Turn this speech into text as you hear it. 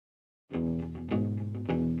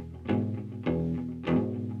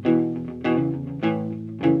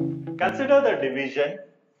Consider the division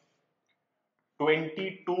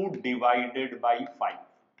 22 divided by 5.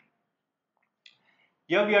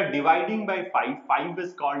 Here we are dividing by 5. 5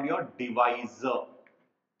 is called your divisor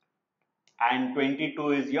and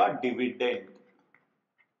 22 is your dividend.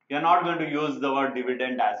 You are not going to use the word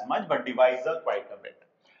dividend as much, but divisor quite a bit.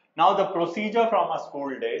 Now the procedure from our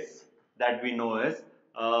school days that we know is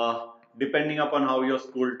depending upon how your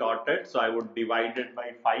school taught it. So I would divide it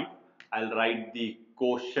by 5. I'll write the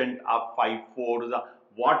quotient up 5 fours.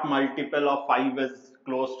 What multiple of 5 is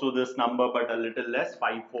close to this number but a little less?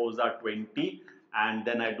 5 fours are 20. And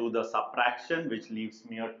then I do the subtraction, which leaves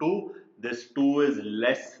me a 2. This 2 is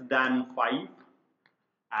less than 5.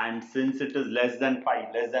 And since it is less than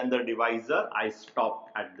 5, less than the divisor, I stop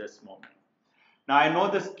at this moment. Now I know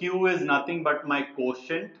this q is nothing but my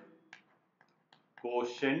quotient,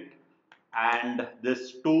 and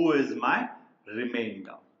this 2 is my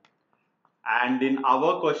remainder. And in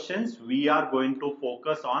our questions, we are going to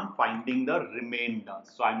focus on finding the remainder.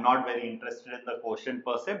 So I'm not very interested in the quotient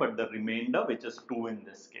per se, but the remainder, which is 2 in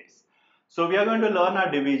this case. So we are going to learn our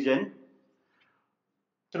division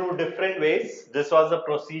through different ways. This was the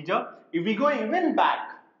procedure. If we go even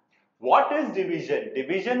back, what is division?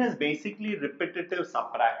 Division is basically repetitive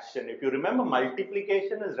subtraction. If you remember,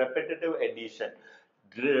 multiplication is repetitive addition.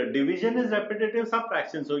 Division is repetitive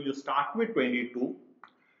subtraction. So you start with 22,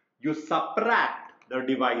 you subtract the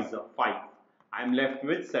divisor 5. I am left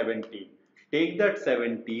with 17. Take that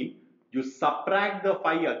 17, you subtract the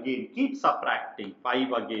 5 again. Keep subtracting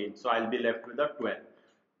 5 again. So I'll be left with a 12.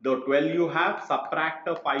 The 12 you have, subtract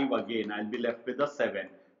a 5 again. I'll be left with a 7.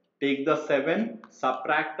 Take the 7,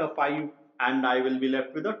 subtract a 5 and I will be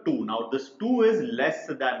left with a 2. Now this 2 is less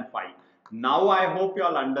than 5. Now I hope you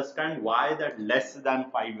all understand why that less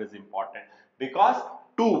than 5 is important. Because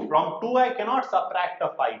 2, from 2 I cannot subtract a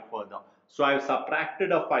 5 further. So I have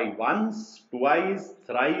subtracted a 5 once, twice,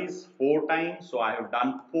 thrice, 4 times. So I have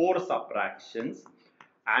done 4 subtractions.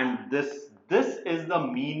 And this is the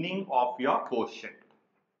meaning of your quotient.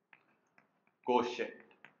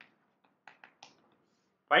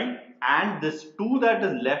 Fine, and this 2 that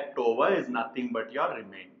is left over is nothing but your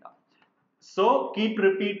remainder. So keep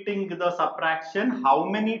repeating the subtraction. How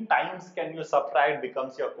many times can you subtract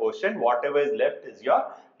becomes your quotient. Whatever is left is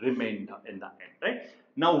your remainder in the end, right?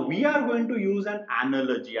 Now we are going to use an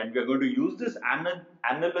analogy, and we are going to use this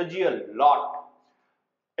analogy a lot,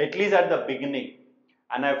 at least at the beginning,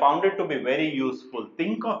 and I found it to be very useful.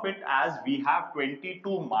 Think of it as we have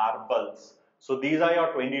 22 marbles. So these are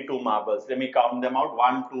your 22 marbles. Let me count them out.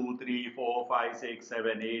 1, 2, 3, 4, 5, 6,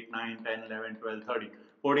 7, 8, 9, 10, 11, 12, 13,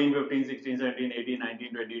 14, 15, 16, 17, 18,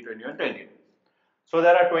 19, 20, 21, 22. So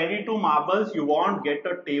there are 22 marbles. You want get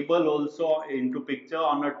a table also into picture.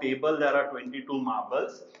 On a table there are 22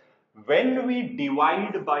 marbles. When we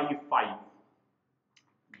divide by 5,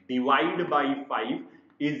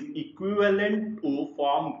 is equivalent to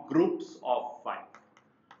form groups of 5.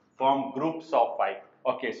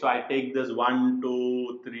 Okay, so I take this 1,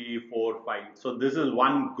 2, 3, 4, 5. So this is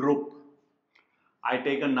one group. I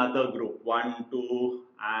take another group, 1, 2,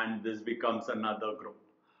 and this becomes another group.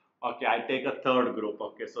 Okay, I take a third group.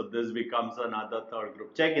 Okay, so this becomes another third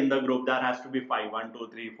group. Check, in the group there has to be 5. 1, 2,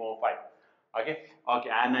 3, 4, 5. Okay,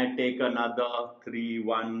 and I take another 3,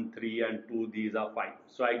 1, 3, and 2. These are 5.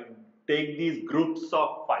 So I take these groups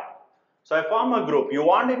of 5. So I form a group. You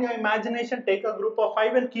want in your imagination, take a group of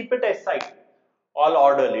 5 and keep it aside. All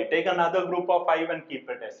orderly. Take another group of 5 and keep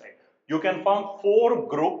it aside. You can form 4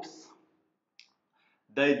 groups.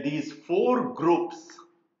 These 4 groups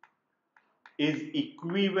is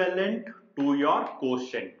equivalent to your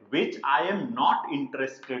quotient, which I am not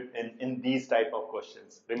interested in these type of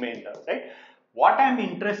questions, remainders, right? What I am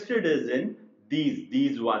interested is in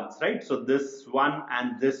these ones, right? So this one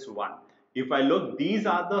and this one. If I look, these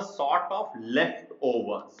are the sort of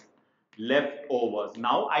leftovers.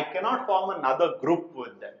 Now I cannot form another group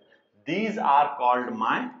with them. These are called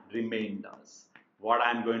my remainders. What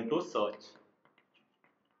I am going to search.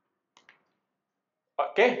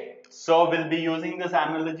 Okay, so we'll be using this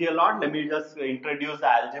analogy a lot. Let me just introduce the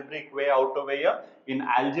algebraic way out over here. In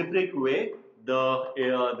algebraic way, the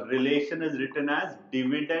relation is written as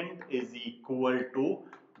dividend is equal to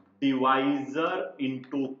divisor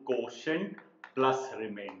into quotient plus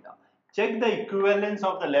remainder. Check the equivalence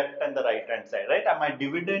of the left and the right hand side, right? And my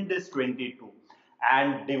dividend is 22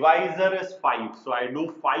 and divisor is 5. So I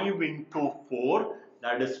do 5 into 4,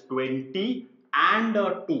 that is 20 and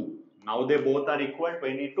a 2. Now they both are equal,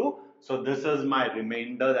 22. So this is my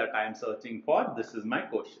remainder that I am searching for. This is my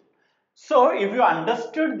quotient. So if you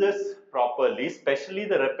understood this properly, especially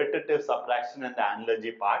the repetitive subtraction and the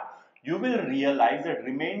analogy part, you will realize that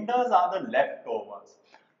remainders are the leftovers.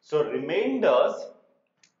 So remainders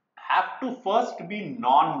have to first be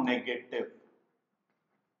non-negative.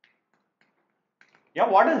 Yeah,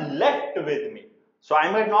 what is left with me? So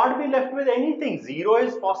I might not be left with anything. 0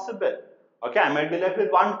 is possible. Okay, I might be left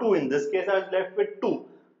with 1, 2. In this case, I was left with 2.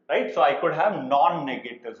 Right? So I could have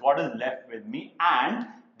non-negatives. What is left with me? And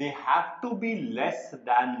they have to be less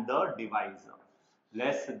than the divisor.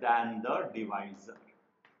 Less than the divisor.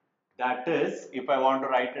 That is, if I want to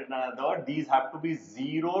write it in another word, these have to be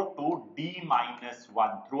 0 to d minus 1.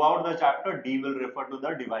 Throughout the chapter, d will refer to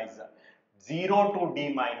the divisor. 0 to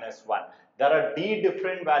d minus 1. There are d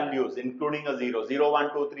different values, including a 0. 0,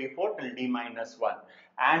 1, 2, 3, 4 till d minus 1.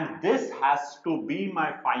 And this has to be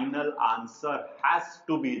my final answer. Has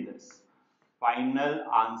to be this. Final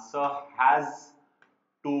answer has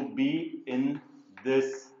to be in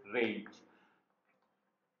this range.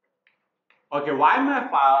 Okay, why am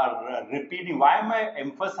I repeating? Why am I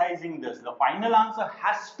emphasizing this? The final answer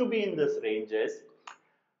has to be in this range is,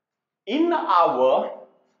 in our,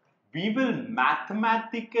 we will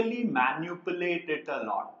mathematically manipulate it a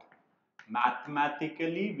lot.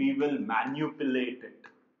 Mathematically, we will manipulate it.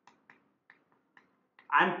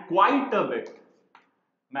 And quite a bit.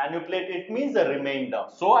 Manipulate it means the remainder,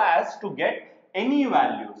 so as to get any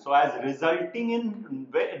value, so as resulting in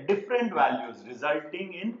different values,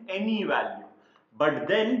 resulting in any value. But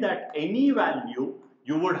then that any value,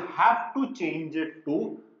 you would have to change it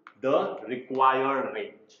to the required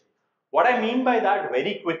range. What I mean by that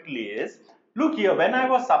very quickly is, look here, when I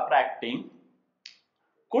was subtracting,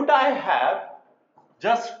 could I have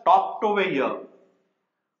just stopped over here?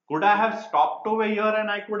 Could I have stopped over here and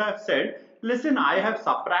I could have said, listen, I have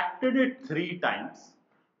subtracted it 3 times,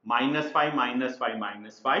 minus 5, minus 5,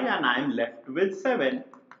 minus 5, and I am left with 7.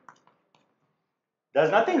 There's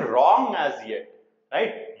nothing wrong as yet,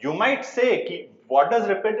 right? You might say, what does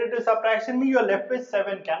repetitive subtraction mean? You're left with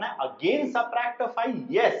 7. Can I again subtract a 5?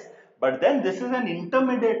 Yes. But then this is an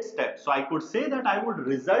intermediate step. So I could say that I would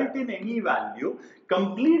result in any value,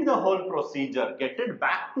 complete the whole procedure, get it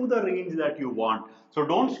back to the range that you want. So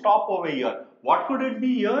don't stop over here. What could it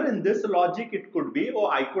be here? In this logic, it could be, oh,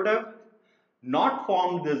 I could have not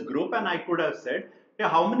formed this group and I could have said, hey,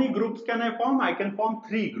 how many groups can I form? I can form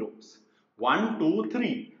 3 groups. 1, 2,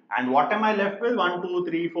 3. And what am I left with? 1, 2,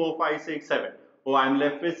 3, 4, 5, 6, 7. Oh, I'm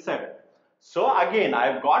left with 7. So again,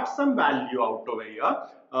 I've got some value out over here.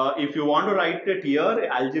 If you want to write it here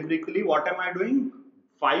algebraically, what am I doing?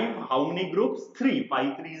 5, how many groups? 3.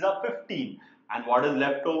 5 3s are 15. And what is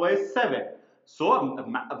left over is 7. So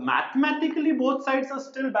mathematically both sides are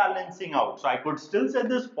still balancing out. So I could still say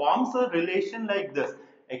this forms a relation like this,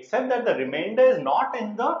 except that the remainder is not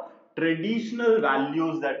in the traditional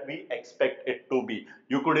values that we expect it to be.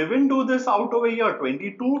 You could even do this out over here,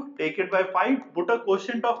 22, take it by 5, put a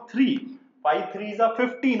quotient of 3. 5 3s are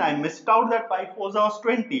 15. I missed out that 5 4s are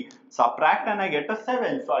 20. Subtract and I get a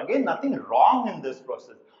 7. So again, nothing wrong in this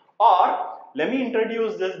process. Or let me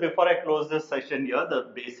introduce this before I close this session here,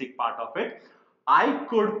 the basic part of it. I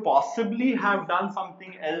could possibly have done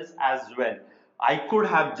something else as well. I could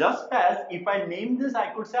have, just as if I name this, I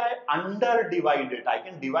could say I under divide it. I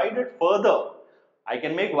can divide it further. I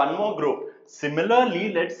can make one more group.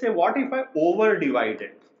 Similarly, let's say what if I over divide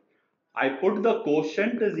it? I put the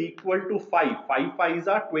quotient is equal to 5. 5 5s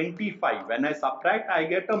are 25. When I subtract, I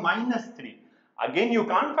get a minus 3. Again, you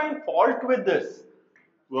can't find fault with this.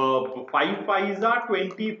 5 5s are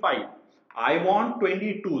 25. I want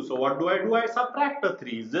 22. So what do? I subtract a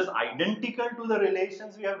 3. Is this identical to the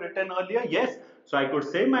relations we have written earlier? Yes. So I could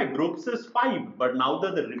say my groups is 5. But now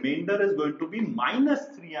that the remainder is going to be minus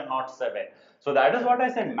 3 and not 7. So that is what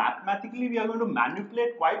I said. Mathematically, we are going to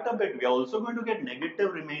manipulate quite a bit. We are also going to get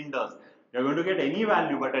negative remainders. We are going to get any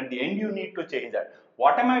value. But at the end, you need to change that.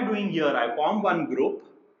 What am I doing here? I form one group.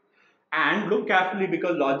 And look carefully,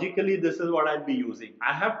 because logically this is what I'll be using.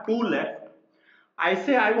 I have 2 left. I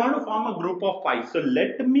say I want to form a group of 5. So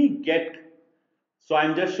let me get, so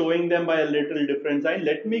I'm just showing them by a little different sign.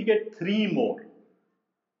 Let me get 3 more.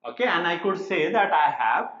 Okay, and I could say that I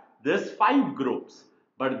have this 5 groups.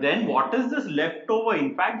 But then what is this leftover?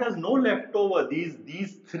 In fact, there's no leftover.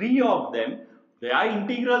 These 3 of them, they are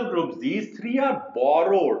integral groups. These 3 are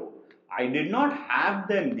borrowed. I did not have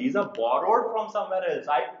them. These are borrowed from somewhere else.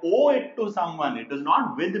 I owe it to someone. It is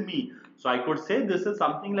not with me. So I could say this is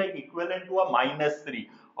something like equivalent to a minus 3.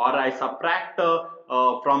 Or I subtract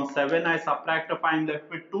from 7, I subtract a 5 and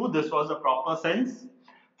left with 2. This was a proper sense.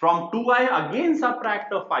 From 2, I again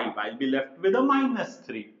subtract a 5. I'll be left with a minus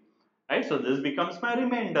 3. right? So this becomes my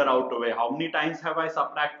remainder out away. How many times have I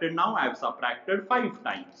subtracted now? I have subtracted 5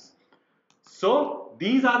 times. So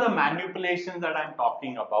these are the manipulations that I'm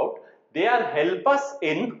talking about. They'll help us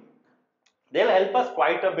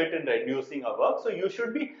quite a bit in reducing our work. So you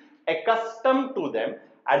should be accustomed to them.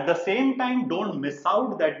 At the same time, don't miss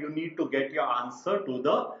out that you need to get your answer to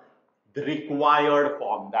the required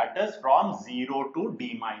form, that is from 0 to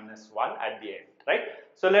d minus 1 at the end, right?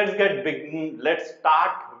 So let's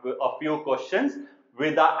start with a few questions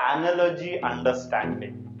with the analogy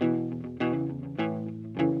understanding.